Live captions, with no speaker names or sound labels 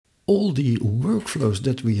all the workflows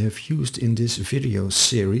that we have used in this video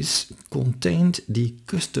series contained the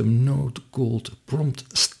custom node called Prompt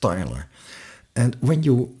Styler. And when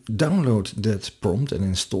you download that prompt and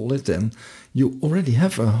install it, then you already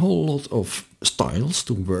have a whole lot of styles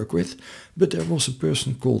to work with. But there was a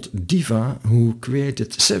person called Diva who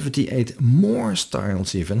created 78 more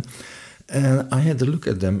styles even. And I had a look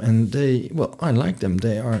at them and I like them.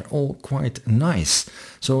 They are all quite nice.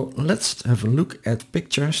 So let's have a look at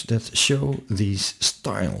pictures that show these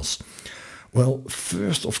styles. Well,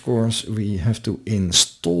 first of course we have to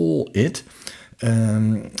install it.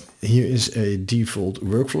 Here is a default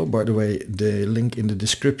workflow. By the way, the link in the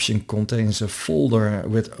description contains a folder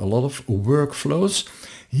with a lot of workflows.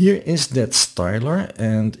 Here is that styler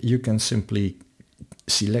and you can simply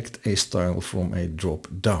select a style from a drop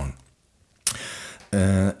down.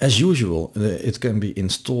 As usual, it can be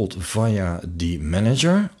installed via the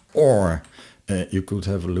manager, or you could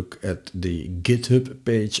have a look at the GitHub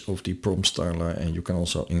page of the Prompt Styler and you can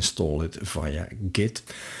also install it via Git.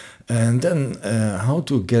 And then how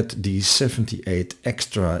to get these 78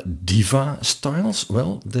 extra Diva styles?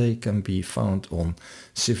 Well, they can be found on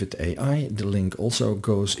Civit AI. The link also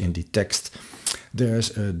goes in the text.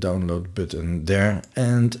 There's a download button there,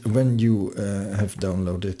 and when you have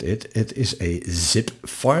downloaded it, it is a zip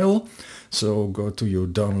file. So go to your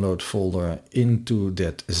download folder, into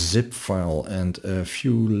that zip file, and a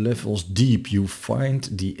few levels deep you find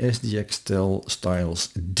the SDXL styles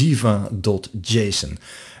diva.json.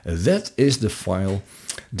 That is the file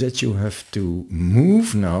that you have to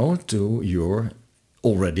move now to your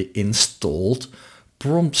already installed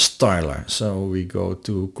Prompt Styler. So we go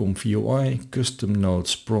to ComfyUI, Custom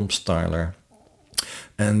Nodes, Prompt Styler,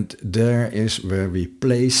 and there is where we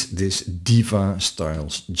place this Diva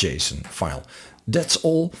styles JSON file. That's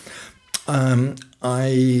all.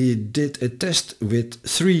 I did a test with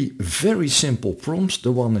 3 very simple prompts.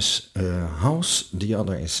 The one is house, the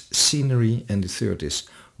other is scenery, and the third is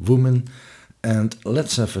woman. And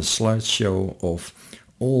let's have a slideshow of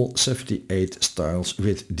all 78 styles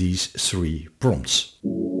with these 3 prompts.